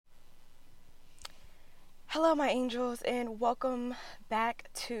Hello, my angels, and welcome back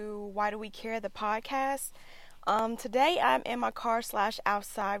to Why Do We Care, the podcast. Today I'm in my car /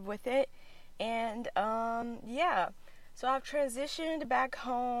 outside with it, and so I've transitioned back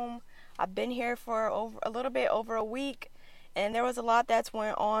home. I've been here for a little bit over a week, and there was a lot that's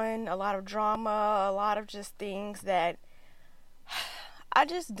went on, a lot of drama, a lot of just things that I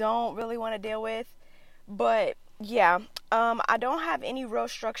just don't really want to deal with. But yeah, I don't have any real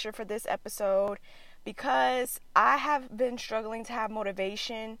structure for this episode, because I have been struggling to have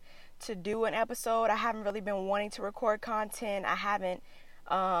motivation to do an episode. I haven't really been wanting to record content. I haven't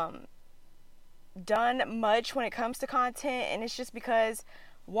done much when it comes to content, and it's just because,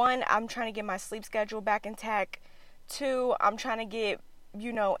 one, I'm trying to get my sleep schedule back intact. Two, I'm trying to get,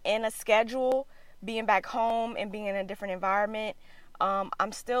 in a schedule, being back home and being in a different environment.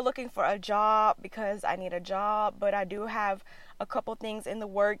 I'm still looking for a job because I need a job, but I do have a couple things in the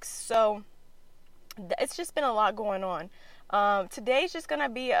works, so it's just been a lot going on. Today's just gonna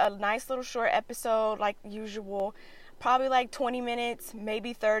be a nice little short episode like usual, probably like 20 minutes,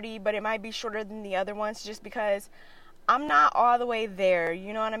 maybe 30, but it might be shorter than the other ones just because I'm not all the way there,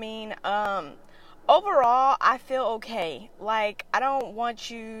 you know what I mean? Overall, I feel okay. Like, I don't want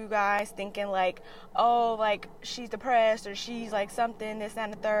you guys thinking like, oh, like she's depressed or she's like something, this, that,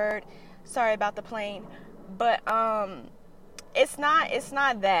 and the third. Sorry about the plane. But it's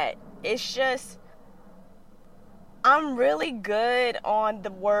not that. It's just I'm really good on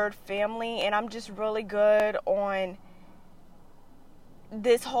the word family, and I'm just really good on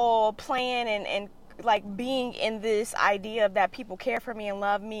this whole plan and like being in this idea of that people care for me and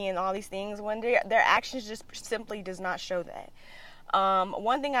love me and all these things when their actions just simply does not show that.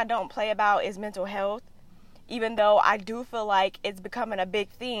 One thing I don't play about is mental health, even though I do feel like it's becoming a big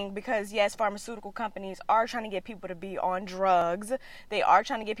thing because, yes, pharmaceutical companies are trying to get people to be on drugs. They are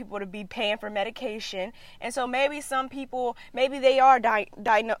trying to get people to be paying for medication. And so maybe some people, maybe they are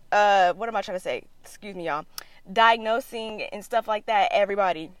diagnosing and stuff like that,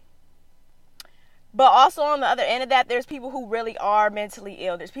 everybody. But also on the other end of that, there's people who really are mentally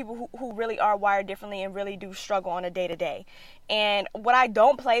ill. There's people who really are wired differently and really do struggle on a day-to-day. And what I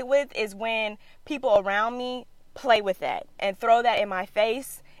don't play with is when people around me play with that and throw that in my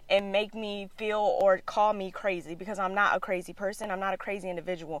face and make me feel or call me crazy, because I'm not a crazy person. I'm not a crazy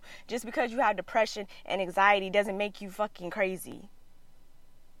individual. Just because you have depression and anxiety doesn't make you fucking crazy.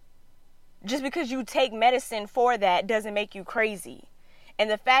 Just because you take medicine for that doesn't make you crazy. And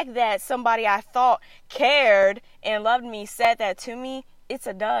the fact that somebody I thought cared and loved me said that to me, it's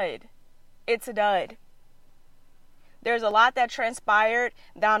a dud. It's a dud. There's a lot that transpired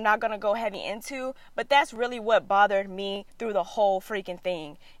that I'm not going to go heavy into, but that's really what bothered me through the whole freaking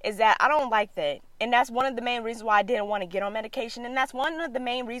thing, is that I don't like that. And that's one of the main reasons why I didn't want to get on medication. And that's one of the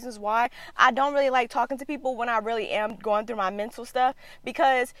main reasons why I don't really like talking to people when I really am going through my mental stuff,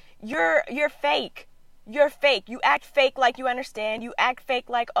 because you're fake. You're fake. You act fake like you understand. You act fake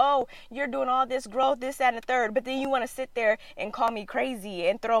like, oh, you're doing all this growth, this, that, and the third. But then you want to sit there and call me crazy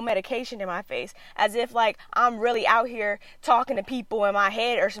and throw medication in my face as if like I'm really out here talking to people in my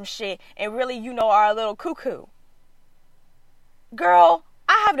head or some shit and really, are a little cuckoo. Girl,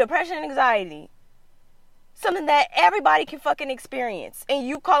 I have depression and anxiety. Something that everybody can fucking experience. And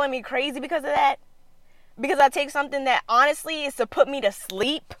you calling me crazy because of that? Because I take something that honestly is to put me to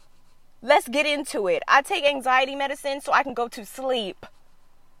sleep? Let's get into it. I take anxiety medicine so I can go to sleep.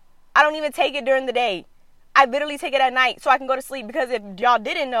 I don't even take it during the day. I literally take it at night so I can go to sleep, because if y'all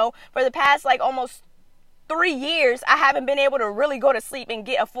didn't know, for the past like almost 3 years, I haven't been able to really go to sleep and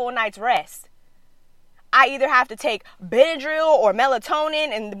get a full night's rest. I either have to take Benadryl or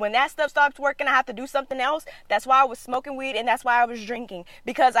melatonin, and when that stuff stops working, I have to do something else. That's why I was smoking weed, and that's why I was drinking,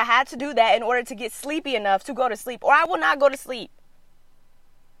 because I had to do that in order to get sleepy enough to go to sleep, or I will not go to sleep.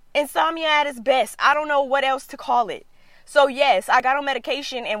 Insomnia at its best. I don't know what else to call it. So yes, I got on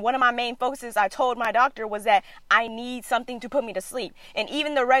medication, and one of my main focuses I told my doctor was that I need something to put me to sleep. And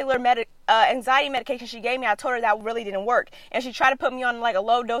even the regular anxiety medication she gave me, I told her that really didn't work. And she tried to put me on like a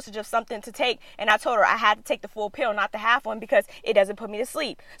low dosage of something to take, and I told her I had to take the full pill, not the half one, because it doesn't put me to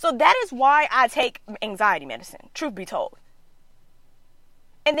sleep. So that is why I take anxiety medicine, truth be told.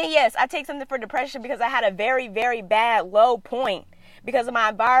 And then yes, I take something for depression because I had a very, very bad low point because of my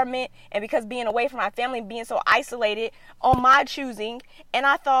environment and because being away from my family, being so isolated on my choosing. And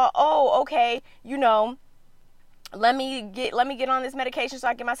I thought, oh, okay, let me get on this medication so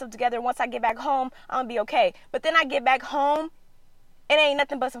I get myself together. Once I get back home, I'm gonna be okay. But then I get back home and it ain't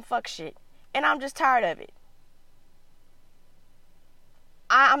nothing but some fuck shit. And I'm just tired of it.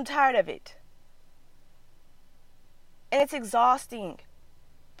 I'm tired of it. And it's exhausting.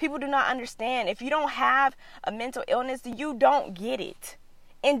 People do not understand. If you don't have a mental illness, you don't get it.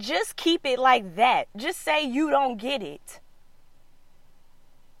 And just keep it like that. Just say you don't get it.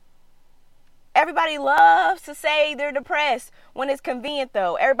 Everybody loves to say they're depressed when it's convenient,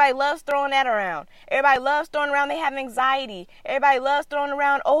 though. Everybody loves throwing that around. Everybody loves throwing around they have anxiety. Everybody loves throwing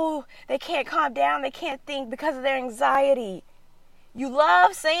around, oh, they can't calm down, they can't think because of their anxiety. You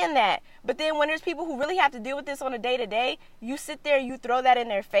love saying that. But then when there's people who really have to deal with this on a day-to-day, you sit there, you throw that in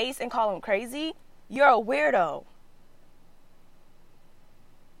their face and call them crazy. You're a weirdo.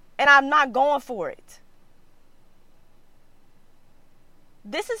 And I'm not going for it.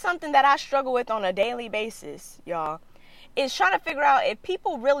 This is something that I struggle with on a daily basis, y'all. Is trying to figure out if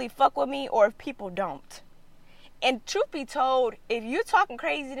people really fuck with me or if people don't. And truth be told, if you're talking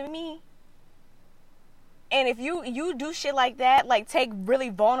crazy to me, and if you do shit like that, like take really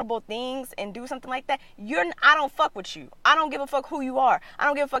vulnerable things and do something like that, I don't fuck with you. I don't give a fuck who you are. I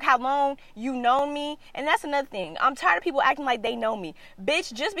don't give a fuck how long you known me. And that's another thing. I'm tired of people acting like they know me.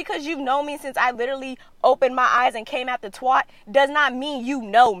 Bitch, just because you've known me since I literally opened my eyes and came out the twat does not mean you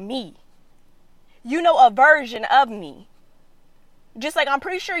know me. You know a version of me. Just like I'm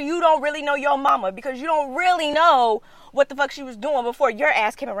pretty sure you don't really know your mama because you don't really know what the fuck she was doing before your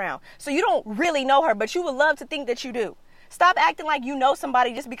ass came around. So you don't really know her, but you would love to think that you do. Stop acting like you know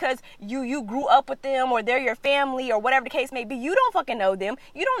somebody just because you grew up with them or they're your family or whatever the case may be. You don't fucking know them.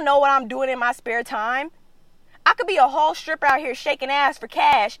 You don't know what I'm doing in my spare time. I could be a whole stripper out here shaking ass for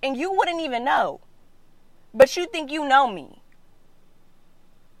cash and you wouldn't even know. But you think you know me.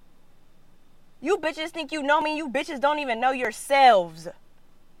 You bitches think you know me. You bitches don't even know yourselves.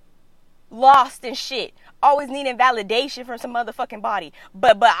 Lost and shit. Always needing validation from some motherfucking body.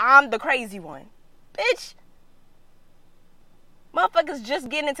 But I'm the crazy one. Bitch. Motherfuckers just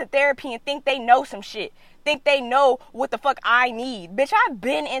get into therapy and think they know some shit. Think they know what the fuck I need. Bitch, I've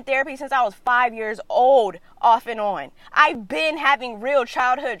been in therapy since I was 5 years old, off and on. I've been having real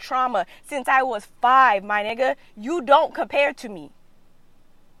childhood trauma since I was 5, my nigga. You don't compare to me.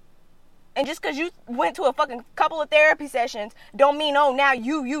 And just because you went to a fucking couple of therapy sessions don't mean, oh, now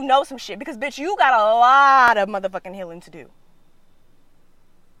you know some shit. Because, bitch, you got a lot of motherfucking healing to do.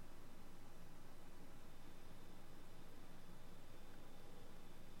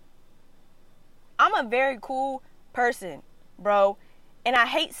 I'm a very cool person, bro. And I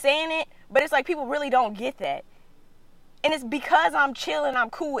hate saying it, but it's like people really don't get that. And it's because I'm chill and I'm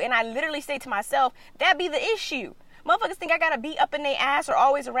cool. And I literally say to myself, that be the issue. Motherfuckers think I gotta be up in their ass or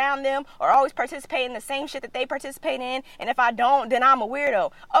always around them or always participate in the same shit that they participate in. And if I don't, then I'm a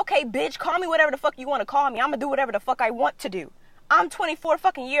weirdo. Okay, bitch, call me whatever the fuck you want to call me. I'm gonna do whatever the fuck I want to do. I'm 24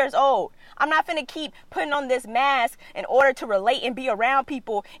 fucking years old. I'm not finna keep putting on this mask in order to relate and be around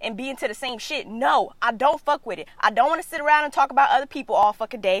people and be into the same shit. No, I don't fuck with it. I don't want to sit around and talk about other people all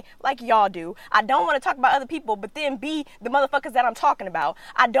fucking day like y'all do. I don't want to talk about other people but then be the motherfuckers that I'm talking about.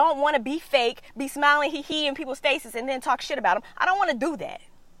 I don't want to be fake, be smiling hee in people's faces and then talk shit about them. I don't want to do that.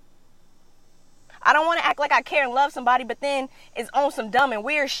 I don't want to act like I care and love somebody but then is on some dumb and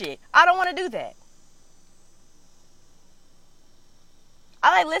weird shit. I don't want to do that.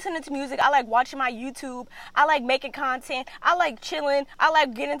 I like listening to music. I like watching my YouTube. I like making content. I like chilling. I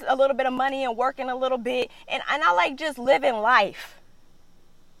like getting a little bit of money and working a little bit. And I like just living life.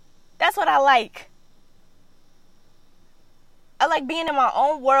 That's what I like. I like being in my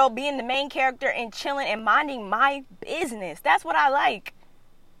own world, being the main character and chilling and minding my business. That's what I like.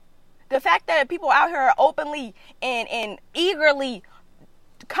 The fact that people out here are openly and eagerly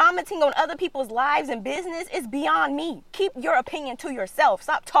commenting on other people's lives and business is beyond me. Keep your opinion to yourself.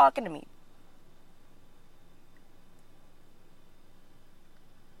 Stop talking to me.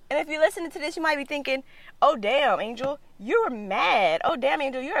 And if you're listening to this, you might be thinking, oh, damn, Angel, you're mad. Oh, damn,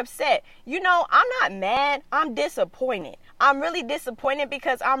 Angel, you're upset. You know, I'm not mad. I'm disappointed. I'm really disappointed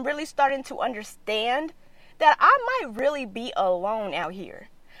because I'm really starting to understand that I might really be alone out here.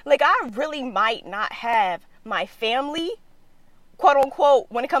 Like, I really might not have my family, quote unquote,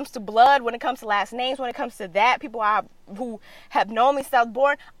 when it comes to blood, when it comes to last names, when it comes to that, people who have known me since I was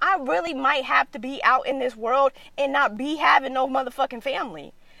born, I really might have to be out in this world and not be having no motherfucking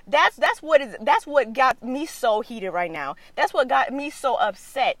family. That's what got me so heated right now. That's what got me so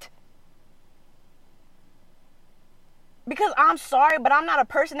upset. Because I'm sorry, but I'm not a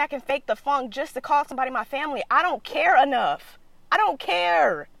person that can fake the funk just to call somebody my family. I don't care enough. I don't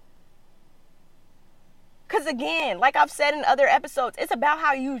care. Because again, like I've said in other episodes, it's about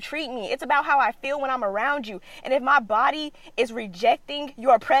how you treat me. It's about how I feel when I'm around you. And if my body is rejecting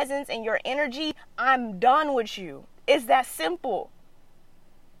your presence and your energy, I'm done with you. It's that simple.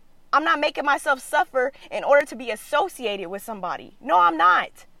 I'm not making myself suffer in order to be associated with somebody. No, I'm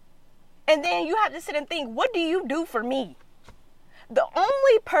not. And then you have to sit and think, what do you do for me? The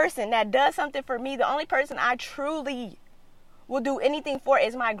only person that does something for me, the only person I truly will do anything for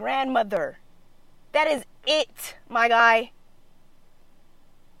is my grandmother. That is it, my guy.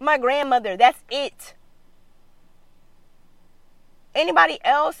 My grandmother, that's it. Anybody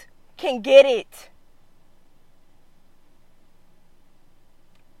else can get it.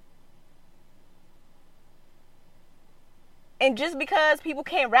 And just because people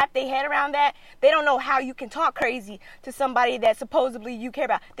can't wrap their head around that, they don't know how you can talk crazy to somebody that supposedly you care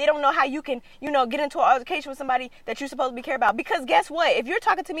about. They don't know how you can, get into an altercation with somebody that you supposedly care about. Because guess what? If you're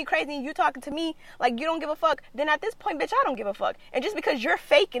talking to me crazy and you're talking to me like you don't give a fuck, then at this point, bitch, I don't give a fuck. And just because you're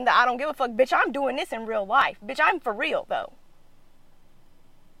faking that I don't give a fuck, bitch, I'm doing this in real life. Bitch, I'm for real, though.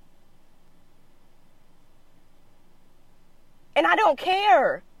 And I don't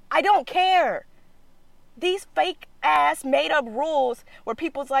care. I don't care. These fake ass made up rules where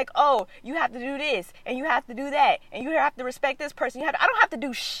people's like, oh, you have to do this and you have to do that and you have to respect this person. I don't have to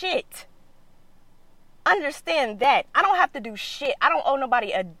do shit. Understand that. I don't have to do shit. I don't owe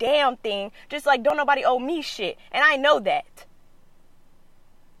nobody a damn thing. Just like don't nobody owe me shit. And I know that.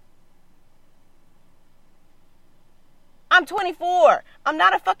 I'm 24. I'm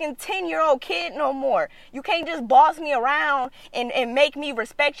not a fucking 10-year-old kid no more. You can't just boss me around and make me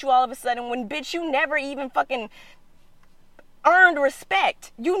respect you all of a sudden when, bitch, you never even fucking earned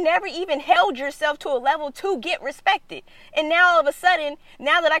respect. You never even held yourself to a level to get respected. And now all of a sudden,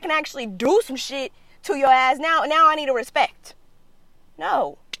 now that I can actually do some shit to your ass, now I need a respect.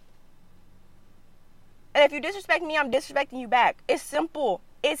 No. And if you disrespect me, I'm disrespecting you back. It's simple.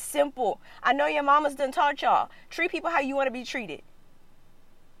 It's simple. I know your mamas done taught y'all. Treat people how you want to be treated.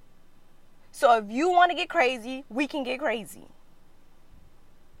 So if you want to get crazy, we can get crazy.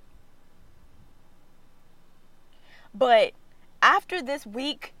 But after this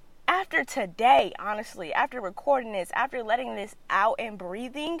week, after today, honestly, after recording this, after letting this out and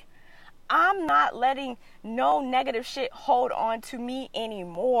breathing, I'm not letting no negative shit hold on to me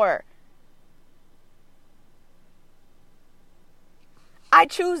anymore. I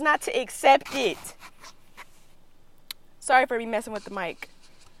choose not to accept it. Sorry for me messing with the mic.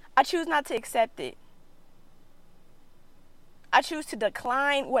 I choose not to accept it. I choose to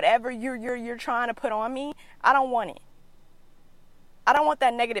decline whatever you're trying to put on me. I don't want it. I don't want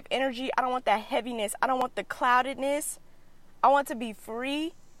that negative energy. I don't want that heaviness. I don't want the cloudedness. I want to be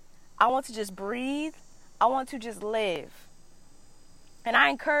free. I want to just breathe. I want to just live. And I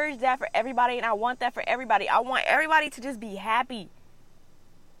encourage that for everybody, and I want that for everybody. I want everybody to just be happy.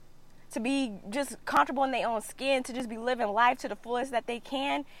 To be just comfortable in their own skin, to just be living life to the fullest that they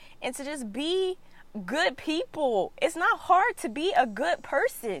can, and to just be good people. It's not hard to be a good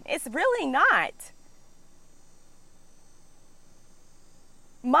person. It's really not.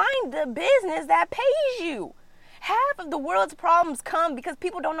 Mind the business that pays you. Half of the world's problems come because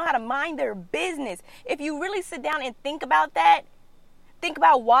people don't know how to mind their business. If you really sit down and think about that, think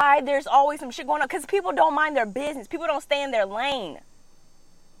about why there's always some shit going on. Because people don't mind their business. People don't stay in their lane.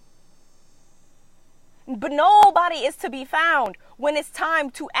 But nobody is to be found when it's time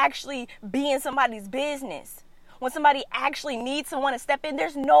to actually be in somebody's business. When somebody actually needs someone to step in,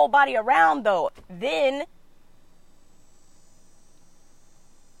 there's nobody around though. Then,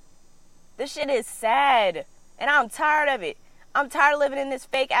 this shit is sad. And I'm tired of it. I'm tired of living in this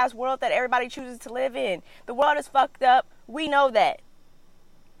fake ass world that everybody chooses to live in. The world is fucked up. We know that.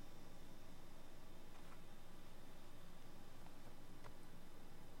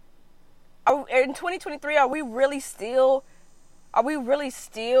 In 2023, are we really still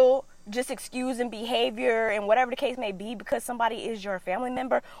just excusing behavior and whatever the case may be because somebody is your family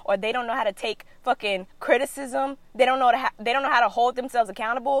member, or they don't know how to take fucking criticism? They don't know how to hold themselves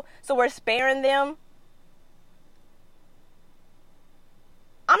accountable, so we're sparing them?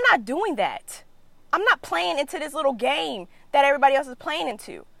 I'm not doing that. I'm not playing into this little game that everybody else is playing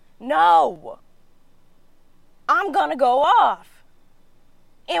into. No. I'm gonna go off.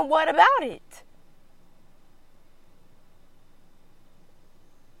 And what about it?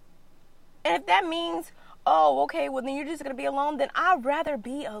 And if that means, oh, okay, well then you're just going to be alone, then I'd rather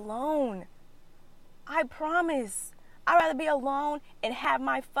be alone. I promise. I'd rather be alone and have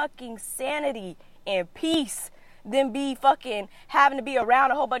my fucking sanity and peace than be fucking having to be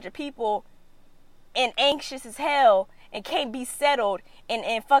around a whole bunch of people and anxious as hell and can't be settled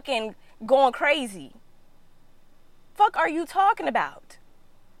and fucking going crazy. Fuck are you talking about?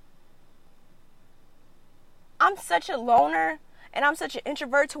 I'm such a loner and I'm such an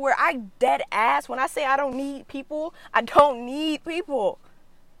introvert to where I dead ass when I say I don't need people. I don't need people.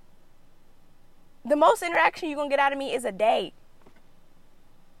 The most interaction you're going to get out of me is a day.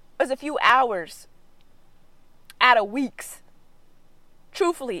 It's a few hours out of weeks.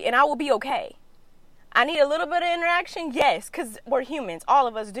 Truthfully, and I will be okay. I need a little bit of interaction, yes, because we're humans. All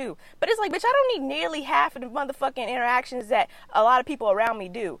of us do. But it's like, bitch, I don't need nearly half of the motherfucking interactions that a lot of people around me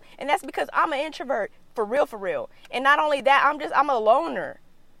do. And that's because I'm an introvert, for real, for real. And not only that, I'm a loner.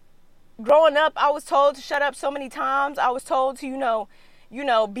 Growing up, I was told to shut up so many times. I was told to, you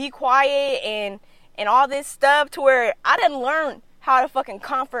know, be quiet and all this stuff, to where I didn't learn how to fucking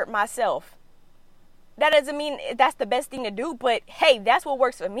comfort myself. That doesn't mean that's the best thing to do, but hey, that's what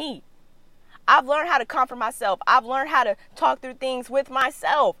works for me. I've learned how to comfort myself. I've learned how to talk through things with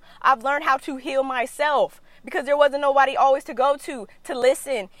myself. I've learned how to heal myself, because there wasn't nobody always to go to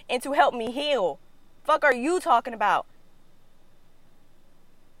listen and to help me heal. Fuck are you talking about?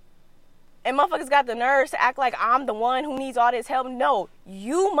 And motherfuckers got the nerves to act like I'm the one who needs all this help. No,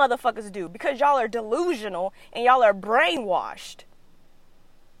 you motherfuckers do, because y'all are delusional and y'all are brainwashed.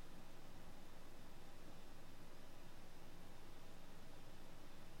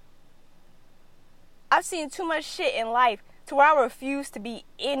 I've seen too much shit in life to where I refuse to be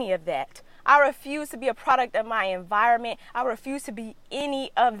any of that. I refuse to be a product of my environment. I refuse to be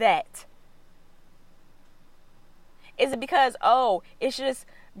any of that. Is it because, oh, it's just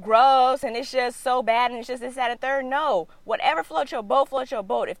gross and it's just so bad and it's just this, that, and third? No. Whatever floats your boat, floats your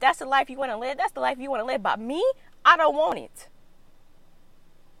boat. If that's the life you want to live, that's the life you want to live. But me, I don't want it.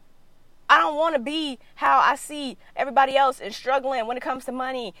 I don't want to be how I see everybody else and struggling when it comes to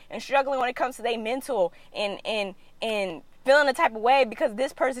money and struggling when it comes to their mental and feeling a type of way because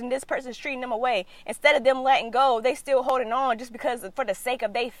this person's treating them away. Instead of them letting go, they still holding on just because for the sake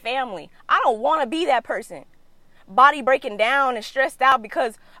of their family. I don't want to be that person. Body breaking down and stressed out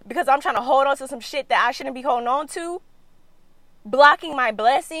because I'm trying to hold on to some shit that I shouldn't be holding on to. Blocking my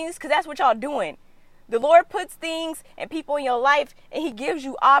blessings, because that's what y'all doing. The Lord puts things and people in your life and he gives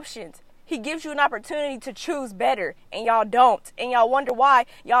you options. He gives you an opportunity to choose better, and y'all don't. And y'all wonder why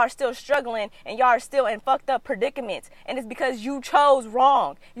y'all are still struggling and y'all are still in fucked up predicaments. And it's because you chose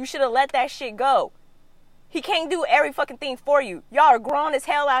wrong. You should have let that shit go. He can't do every fucking thing for you. Y'all are grown as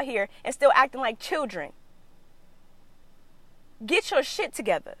hell out here and still acting like children. Get your shit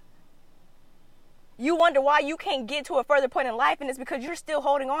together. You wonder why you can't get to a further point in life, and it's because you're still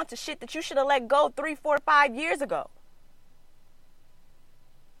holding on to shit that you should have let go 3, 4, 5 years ago.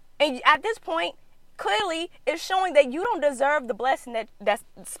 And at this point, clearly, it's showing that you don't deserve the blessing that's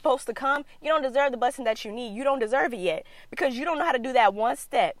supposed to come. You don't deserve the blessing that you need. You don't deserve it yet because you don't know how to do that one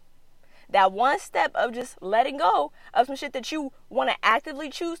step. That one step of just letting go of some shit that you want to actively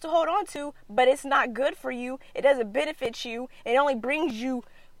choose to hold on to, but it's not good for you. It doesn't benefit you. It only brings you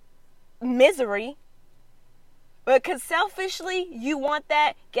misery. But because selfishly you want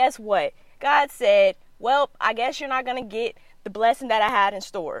that, guess what? God said, well, I guess you're not going to get the blessing that I had in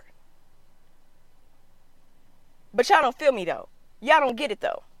store. But y'all don't feel me though. Y'all don't get it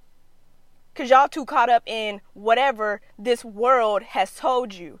though. Because y'all too caught up in whatever this world has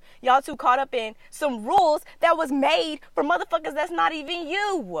told you. Y'all too caught up in some rules that was made for motherfuckers that's not even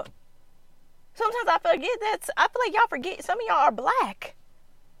you. Sometimes I forget that. I feel like y'all forget. Some of y'all are black.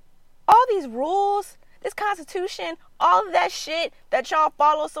 All these rules, this constitution, all of that shit that y'all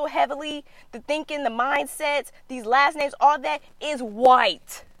follow so heavily, the thinking, the mindsets, these last names, all that is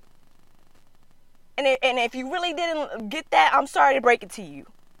white. And if you really didn't get that, I'm sorry to break it to you.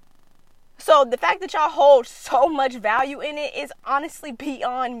 So the fact that y'all hold so much value in it is honestly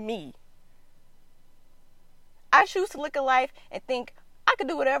beyond me. I choose to look at life and think I can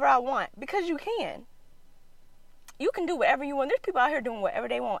do whatever I want because you can. You can do whatever you want. There's people out here doing whatever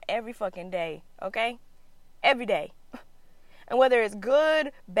they want every fucking day, okay? Every day. And whether it's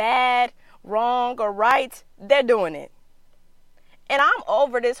good, bad, wrong, or right, they're doing it. And I'm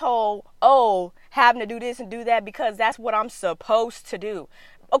over this whole, having to do this and do that because that's what I'm supposed to do.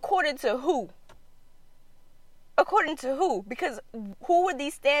 According to who? According to who? Because who were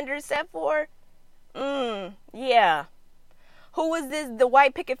these standards set for? Yeah. Who was this, the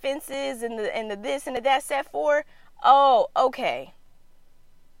white picket fences and the this and the that set for? Oh, okay.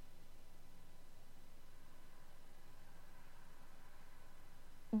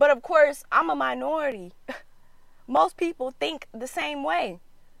 But of course, I'm a minority. Most people think the same way.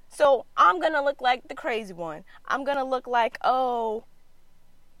 So I'm going to look like the crazy one. I'm going to look like,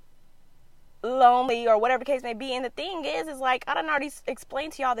 lonely or whatever the case may be. And the thing is like, I done already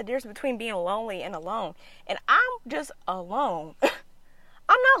explained to y'all the difference between being lonely and alone. And I'm just alone.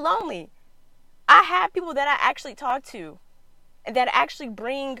 I'm not lonely. I have people that I actually talk to and that actually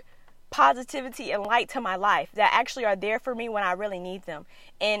bring positivity and light to my life, that actually are there for me when I really need them.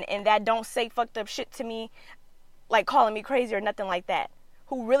 And that don't say fucked up shit to me, like calling me crazy or nothing like that.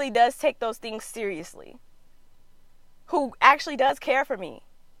 who really does take those things seriously, who actually does care for me,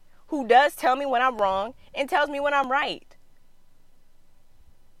 who does tell me when I'm wrong and tells me when I'm right.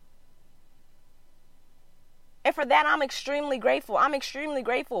 And for that, I'm extremely grateful. I'm extremely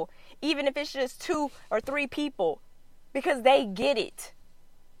grateful, even if it's just 2 or 3 people, because they get it.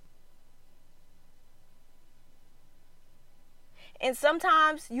 And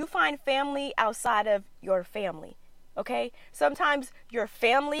sometimes you find family outside of your family, okay? Sometimes your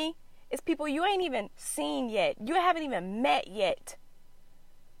family is people you ain't even seen yet. You haven't even met yet.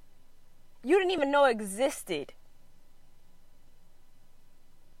 You didn't even know existed.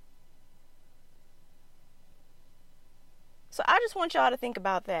 So I just want y'all to think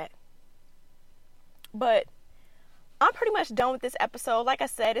about that. But I'm pretty much done with this episode. Like I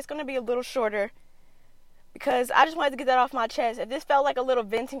said, it's going to be a little shorter because I just wanted to get that off my chest. If this felt like a little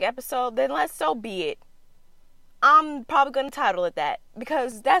venting episode, then so be it. I'm probably going to title it that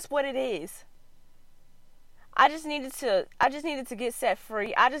because that's what it is. I just needed to get set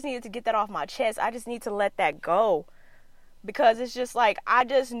free. I just needed to get that off my chest. I just need to let that go. Because it's just like, I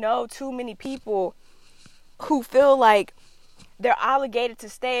just know too many people who feel like they're obligated to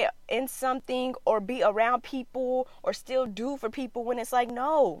stay in something or be around people or still do for people when it's like,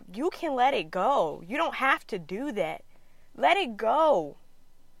 no, you can let it go. You don't have to do that. Let it go.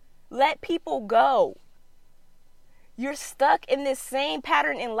 Let people go. You're stuck in this same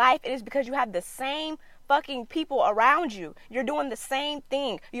pattern in life. It is because you have the same fucking people around you. You're doing the same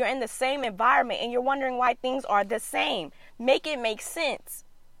thing. You're in the same environment and you're wondering why things are the same. Make it make sense.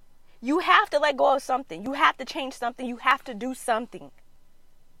 You have to let go of something. You have to change something. You have to do something.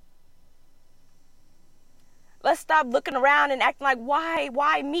 Let's stop looking around and acting like,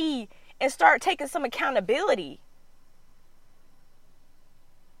 why me? And start taking some accountability.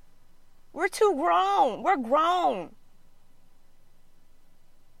 We're too grown. We're grown.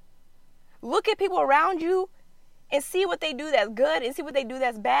 Look at people around you and see what they do that's good and see what they do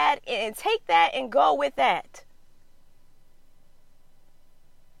that's bad and take that and go with that.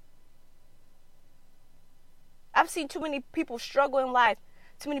 I've seen too many people struggle in life.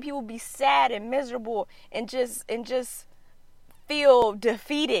 Too many people be sad and miserable and just feel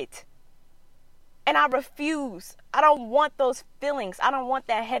defeated. And I refuse. I don't want those feelings. I don't want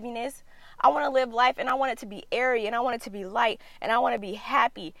that heaviness. I want to live life and I want it to be airy and I want it to be light and I want to be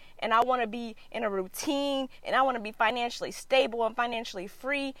happy and I want to be in a routine and I want to be financially stable and financially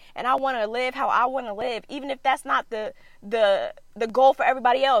free and I want to live how I want to live, even if that's not the goal for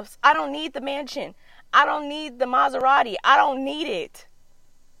everybody else. I don't need the mansion. I don't need the Maserati. I don't need it.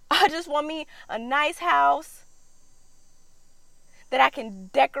 I just want me a nice house that I can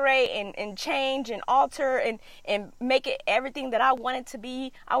decorate and change and alter and make it everything that I want it to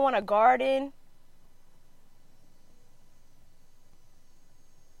be. I want a garden.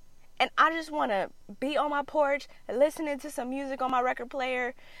 And I just want to be on my porch, listening to some music on my record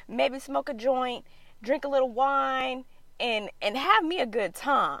player, maybe smoke a joint, drink a little wine, and have me a good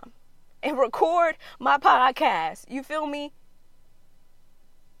time. And record my podcast. You feel me?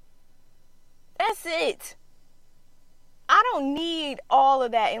 That's it. I don't need all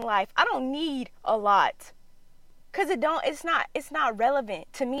of that in life. I don't need a lot. Cause it's not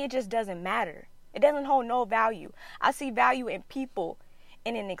relevant. To me, it just doesn't matter. It doesn't hold no value. I see value in people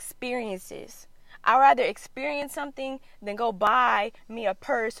and in experiences. I'd rather experience something than go buy me a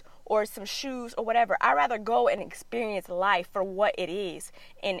purse or some shoes or whatever. I'd rather go and experience life for what it is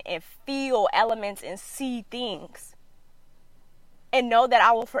and feel elements and see things. And know that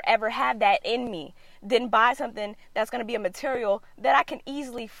I will forever have that in me than buy something that's going to be a material that I can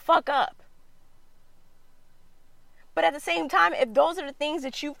easily fuck up. But at the same time, if those are the things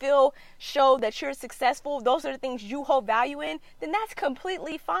that you feel show that you're successful, those are the things you hold value in, then that's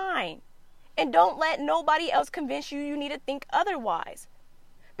completely fine. And don't let nobody else convince you need to think otherwise.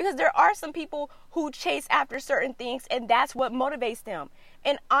 Because there are some people who chase after certain things and that's what motivates them.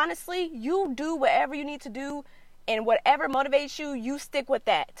 And honestly, you do whatever you need to do and whatever motivates you, you stick with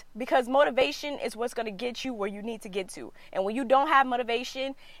that. Because motivation is what's going to get you where you need to get to. And when you don't have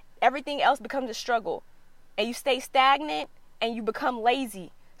motivation, everything else becomes a struggle. And you stay stagnant and you become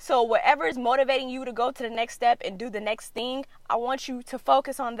lazy. So whatever is motivating you to go to the next step and do the next thing, I want you to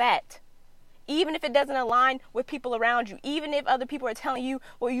focus on that. Even if it doesn't align with people around you. Even if other people are telling you,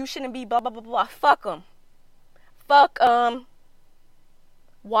 well, you shouldn't be blah, blah, blah, blah. Fuck them. Fuck them.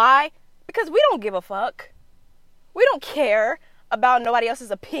 Why? Because we don't give a fuck. We don't care about nobody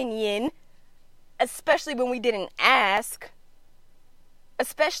else's opinion. Especially when we didn't ask.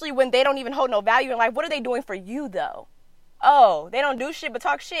 Especially when they don't even hold no value in life. What are they doing for you, though? Oh, they don't do shit but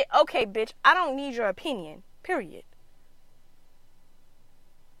talk shit? Okay, bitch, I don't need your opinion. Period.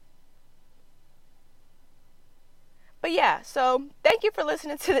 yeah, so thank you for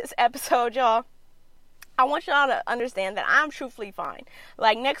listening to this episode, y'all. I want y'all to understand that I'm truthfully fine.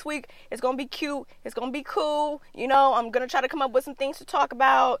 Like, next week, it's going to be cute. It's going to be cool. You know, I'm going to try to come up with some things to talk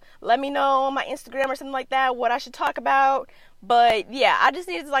about. Let me know on my Instagram or something like that what I should talk about. But, yeah, I just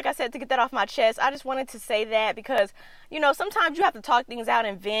needed, like I said, to get that off my chest. I just wanted to say that because, you know, sometimes you have to talk things out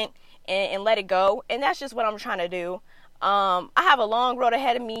and vent and let it go. And that's just what I'm trying to do. I have a long road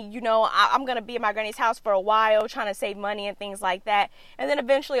ahead of me. You know, I'm going to be at my granny's house for a while trying to save money and things like that. And then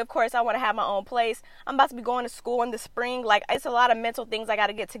eventually, of course, I want to have my own place. I'm about to be going to school in the spring. Like, it's a lot of mental things I got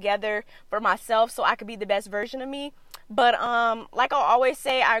to get together for myself so I could be the best version of me. But like I always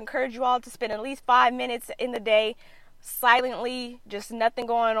say, I encourage you all to spend at least 5 minutes in the day silently, just nothing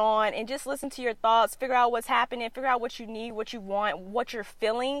going on, and just listen to your thoughts, figure out what's happening, figure out what you need, what you want, what you're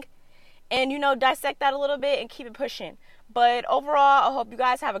feeling. And, you know, dissect that a little bit and keep it pushing. But overall, I hope you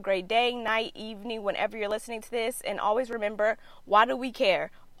guys have a great day, night, evening, whenever you're listening to this. And always remember, why do we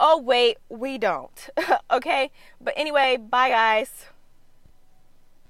care? Oh, wait, we don't. Okay? But anyway, bye, guys.